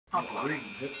Uploading.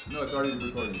 No, it's already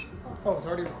recording. Oh, it's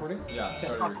already recording? Yeah, it's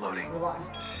already recording. We're live.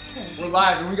 We're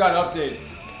live and we got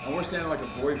updates. And we're standing like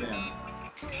a boy band.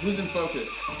 Who's in focus?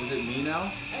 Is it me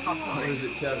now? Or is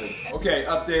it Kevin? Okay,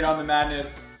 update on the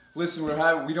madness. Listen,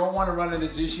 we don't want to run into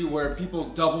this issue where people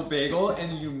double bagel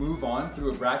and you move on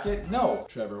through a bracket. No.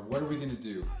 Trevor, what are we gonna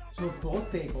do? So we're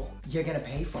both bagel, you're gonna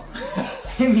pay for it.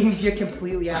 It means you're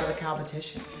completely out of the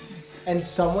competition. And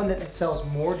someone that sells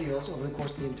more deals over the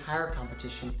course of the entire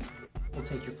competition will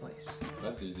take your place.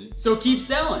 That's easy. So keep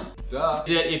selling. Duh.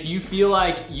 That if you feel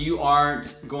like you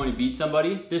aren't going to beat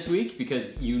somebody this week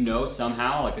because you know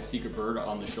somehow, like a secret bird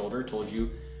on the shoulder told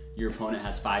you your opponent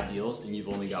has 5 deals and you've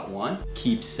only got 1,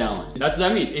 keep selling. That's what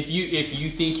that means. If you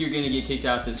think you're gonna get kicked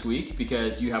out this week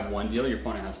because you have 1 deal, your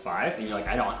opponent has 5, and you're like,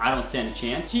 I don't stand a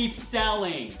chance, keep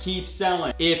selling, keep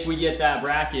selling. If we get that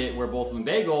bracket where both of them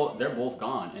bagel, they're both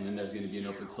gone, and then there's gonna be an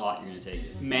open slot you're gonna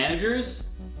take. Managers,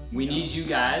 we need you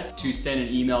guys to send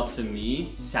an email to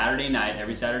me Saturday night,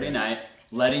 every Saturday night,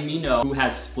 letting me know who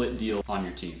has split deal on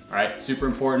your team, all right? Super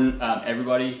important,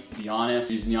 everybody be honest,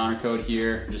 using the honor code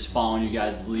here, just following you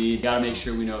guys' lead. Gotta make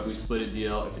sure we know who split a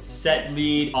deal. If it's a set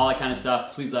lead, all that kind of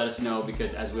stuff, please let us know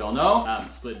because as we all know,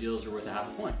 split deals are worth a half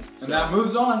a point. And that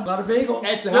moves on, not a bagel.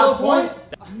 It's still a point.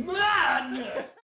 Madness!